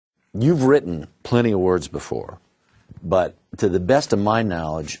You've written plenty of words before, but to the best of my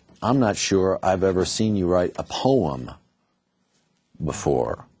knowledge, I'm not sure I've ever seen you write a poem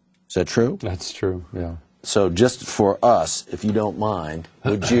before. Is that true? That's true, yeah. So just for us, if you don't mind,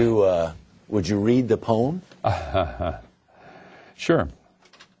 would you read the poem? Sure.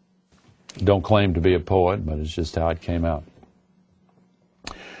 Don't claim to be a poet, but it's just how it came out.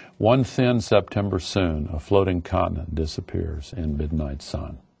 One thin September soon, a floating continent disappears in midnight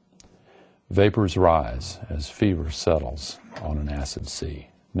sun. Vapors rise as fever settles on an acid sea.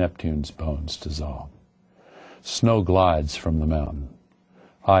 Neptune's bones dissolve. Snow glides from the mountain.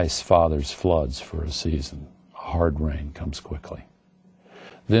 Ice fathers floods for a season. A hard rain comes quickly.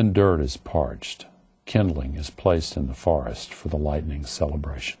 Then dirt is parched. Kindling is placed in the forest for the lightning's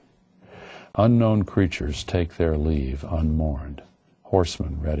celebration. Unknown creatures take their leave unmourned.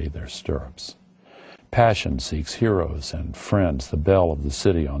 Horsemen ready their stirrups. Passion seeks heroes and friends. The bell of the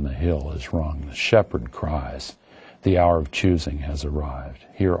city on the hill is rung. The shepherd cries, the hour of choosing has arrived.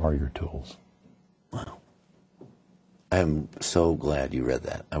 Here are your tools. Wow. I'm so glad you read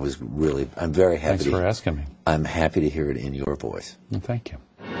that. I'm very happy. Thanks for asking me. I'm happy to hear it in your voice. Well, thank you.